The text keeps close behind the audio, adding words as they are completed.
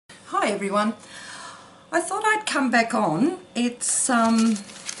everyone. I thought I'd come back on. It's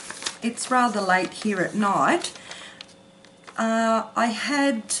rather late here at night. I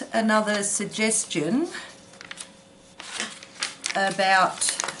had another suggestion about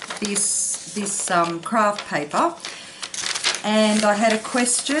this craft paper, and I had a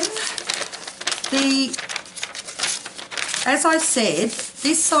question. As I said,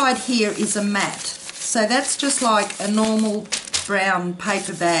 this side here is a matte, so that's just like a normal brown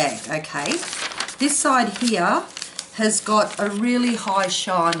paper bag, okay? This side here has got a really high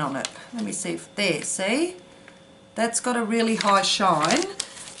shine on it. Let me see if there, see? That's got a really high shine,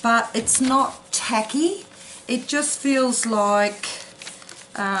 but it's not tacky. It just feels like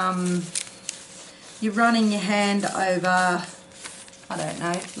you're running your hand over, I don't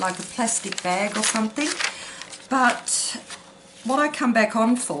know, like a plastic bag or something. But what I come back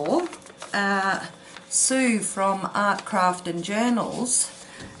on for, Sue from Art, Craft and Journals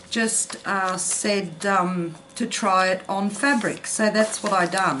just said to try it on fabric, so that's what I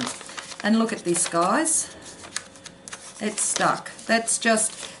done. And look at this, guys, it's stuck. That's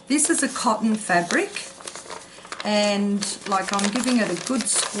just, this is a cotton fabric, and like I'm giving it a good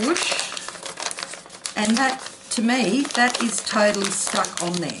squish, and that, to me, that is totally stuck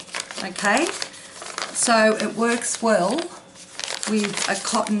on there, okay? So it works well with a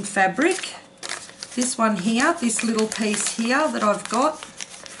cotton fabric. This one here, this little piece here that I've got,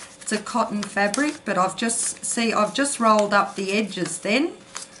 it's a cotton fabric, but I've just rolled up the edges then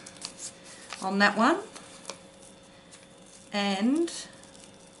on that one, and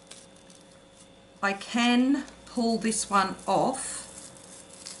I can pull this one off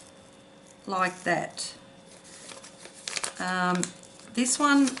like that.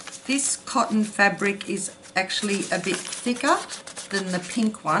 This cotton fabric is actually a bit thicker than the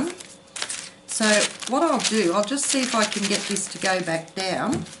pink one. So what I'll do, I'll just see if I can get this to go back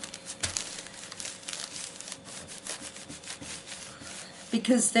down,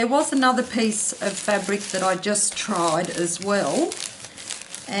 because there was another piece of fabric that I just tried as well,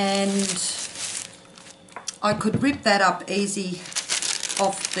 and I could rip that up easy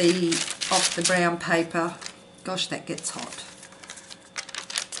off the brown paper. Gosh, that gets hot.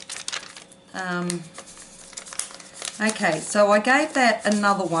 Okay, so I gave that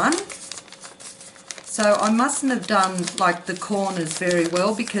another one. So I mustn't have done like the corners very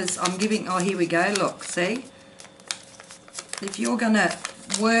well, because I'm giving, oh here we go, look, see? If you're going to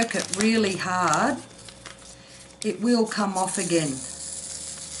work it really hard, it will come off again.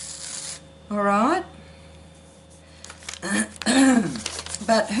 Alright?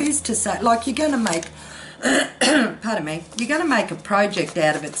 But who's to say, like you're going to make, pardon me, you're going to make a project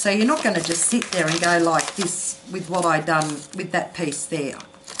out of it, so you're not going to just sit there and go like this with what I done with that piece there.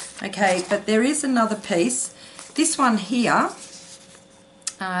 Okay, but there is another piece. This one here,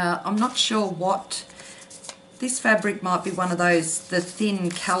 I'm not sure what, this fabric might be one of those, the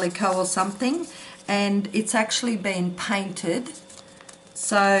thin calico or something, and it's actually been painted.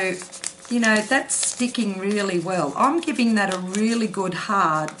 So, you know, that's sticking really well. I'm giving that a really good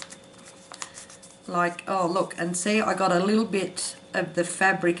hard, like, oh look, and see, I got a little bit of the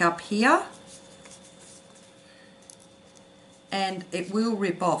fabric up here, and it will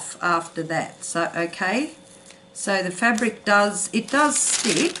rip off after that. So okay, so the fabric does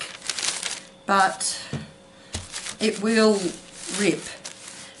stick, but it will rip.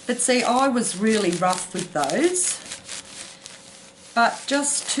 But see, I was really rough with those, but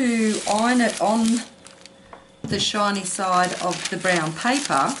just to iron it on the shiny side of the brown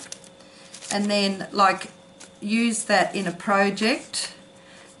paper, and then like use that in a project,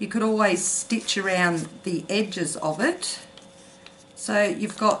 you could always stitch around the edges of it. So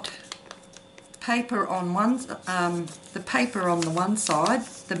you've got paper on one, the paper on the one side,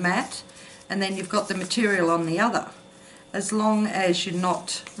 the mat, and then you've got the material on the other, as long as you're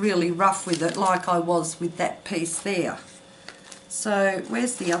not really rough with it like I was with that piece there. So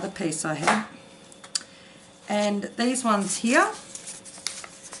where's the other piece I had? And these ones here,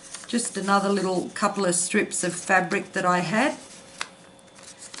 just another little couple of strips of fabric that I had.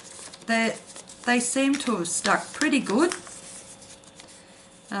 They seem to have stuck pretty good.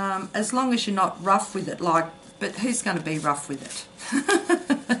 As long as you're not rough with it, like, but who's going to be rough with it?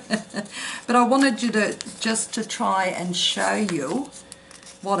 But I wanted you to just to try and show you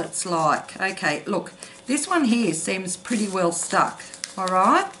what it's like. Okay, look, this one here seems pretty well stuck.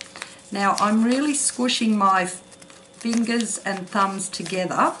 Alright, now I'm really squishing my fingers and thumbs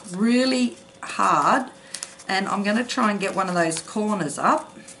together really hard, and I'm going to try and get one of those corners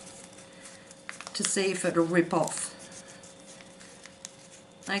up to see if it'll rip off.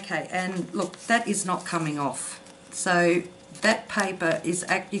 Okay, and look, that is not coming off. So that paper is,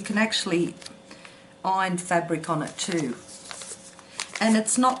 you can actually iron fabric on it too. And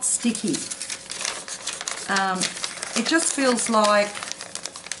it's not sticky. It just feels like,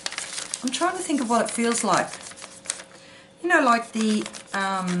 I'm trying to think of what it feels like. You know, like the,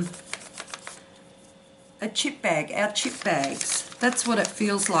 a chip bag, our chip bags. That's what it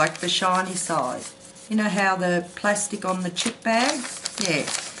feels like, the shiny side. You know how the plastic on the chip bag? Yeah.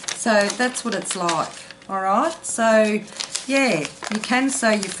 So that's what it's like. Alright, so yeah, you can sew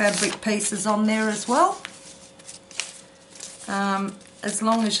your fabric pieces on there as well. As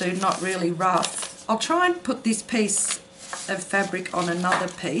long as you're not really rough. I'll try and put this piece of fabric on another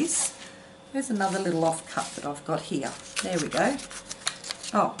piece. There's another little offcut that I've got here. There we go.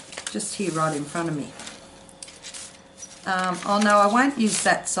 Oh, just here right in front of me. Oh no, I won't use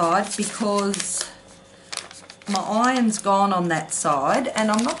that side because my iron's gone on that side, and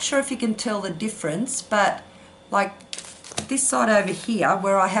I'm not sure if you can tell the difference, but like this side over here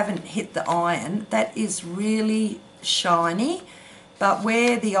where I haven't hit the iron, that is really shiny, but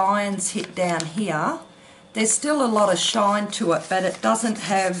where the iron's hit down here, there's still a lot of shine to it, but it doesn't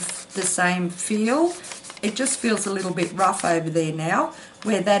have the same feel. It just feels a little bit rough over there now,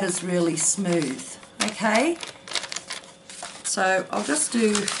 where that is really smooth. Okay, so I'll just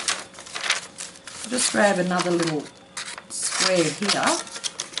grab another little square here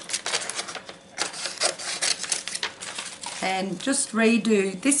and just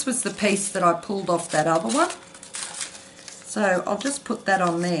redo. This was the piece that I pulled off that other one, so I'll just put that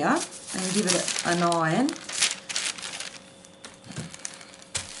on there and give it an iron,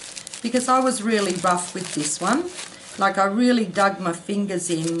 because I was really rough with this one. Like, I really dug my fingers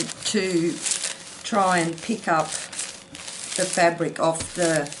in to try and pick up the fabric off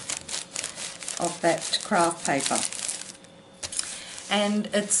that craft paper. And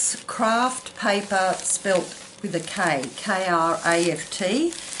it's craft paper spelt with a K,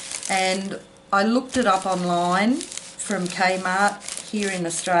 K-R-A-F-T, and I looked it up online from Kmart here in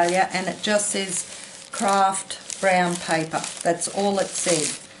Australia, and it just says craft brown paper. That's all it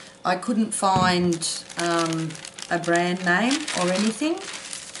said. I couldn't find a brand name or anything.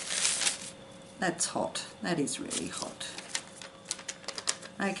 That's hot. That is really hot.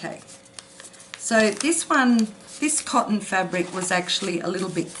 Okay, so this cotton fabric was actually a little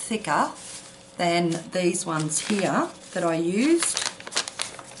bit thicker than these ones here that I used.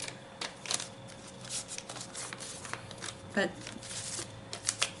 But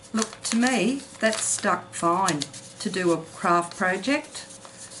look, to me, that's stuck fine to do a craft project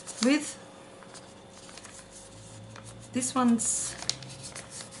with. This one's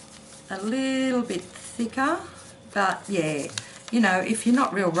a little bit thicker, but yeah, you know, if you're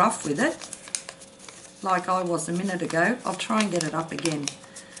not real rough with it, like I was a minute ago, I'll try and get it up again.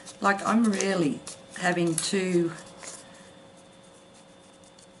 Like, I'm really having to,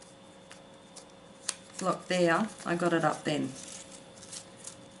 look there, I got it up then.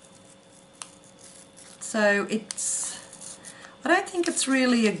 So it's, I don't think it's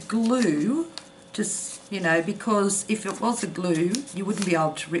really a glue, just, you know, because if it was a glue, you wouldn't be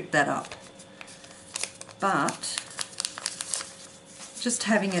able to rip that up. But just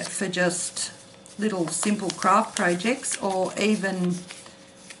having it for just little simple craft projects, or even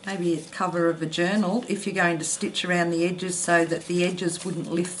maybe a cover of a journal, if you're going to stitch around the edges so that the edges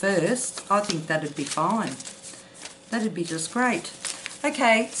wouldn't lift first, I think that'd be fine. That'd be just great.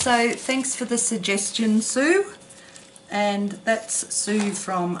 Okay, so thanks for the suggestion, Sue. And that's Sue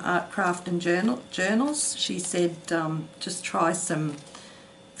from Art Craft and Journals. She said just try some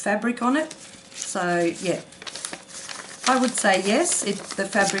fabric on it. So yeah, I would say yes, the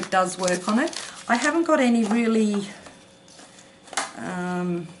fabric does work on it. I haven't got any really,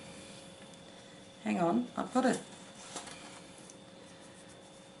 hang on, I've got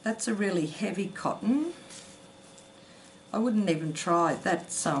that's a really heavy cotton. I wouldn't even try,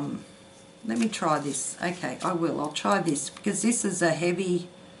 that's, let me try this. Okay, I will, I'll try this, because this is a heavy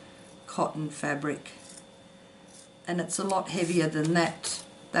cotton fabric. And it's a lot heavier than that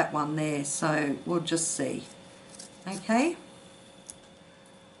one there, so we'll just see. Okay?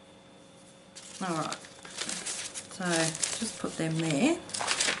 Alright, so just put them there.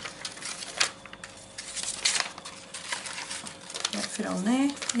 That fit on there,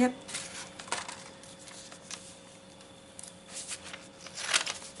 yep.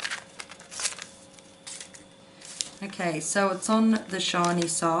 Okay, so it's on the shiny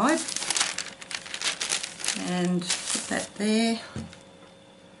side, and put that there.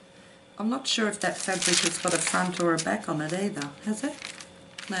 I'm not sure if that fabric has got a front or a back on it either, has it?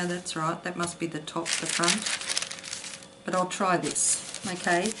 No, that's right, that must be the top, the front. But I'll try this,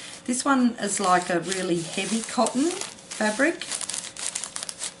 okay? This one is like a really heavy cotton, fabric.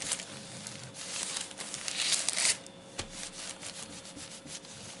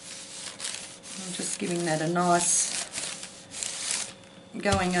 I'm just giving that a nice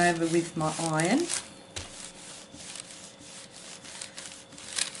going over with my iron.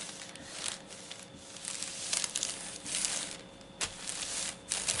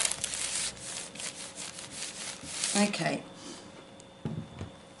 Okay,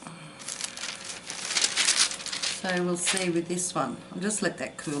 so we'll see with this one. I'll just let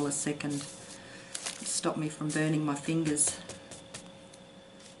that cool a second, stop me from burning my fingers.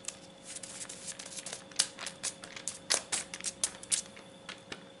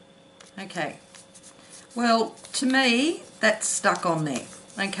 Okay, well, to me that's stuck on there,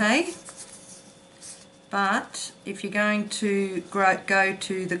 okay? But if you're going to go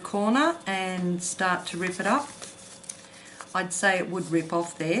to the corner and start to rip it up, I'd say it would rip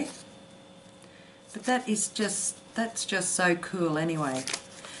off there. But that's just so cool anyway.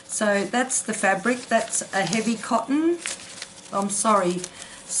 So that's the fabric. That's a heavy cotton. I'm sorry,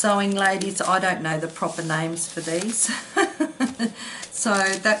 sewing ladies, I don't know the proper names for these. So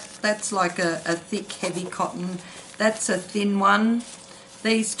that's like a thick, heavy cotton. That's a thin one.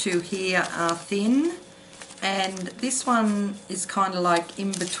 These two here are thin. And this one is kind of like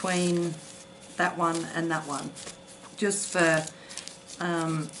in between that one and that one. Just for,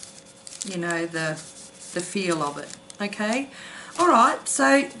 you know, the feel of it. Okay? Alright,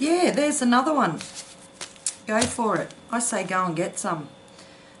 so yeah, there's another one. Go for it. I say go and get some.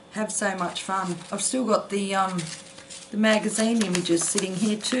 Have so much fun. I've still got the magazine images sitting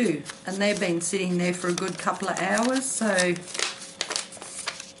here too, and they've been sitting there for a good couple of hours, so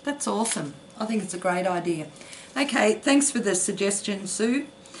that's awesome. I think it's a great idea. Okay, thanks for the suggestion, Sue.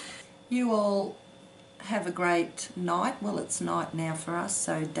 You all have a great night. Well, it's night now for us,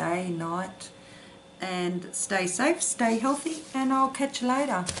 so day, night, and stay safe, stay healthy, and I'll catch you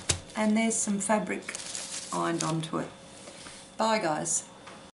later. And there's some fabric ironed onto it. Bye, guys.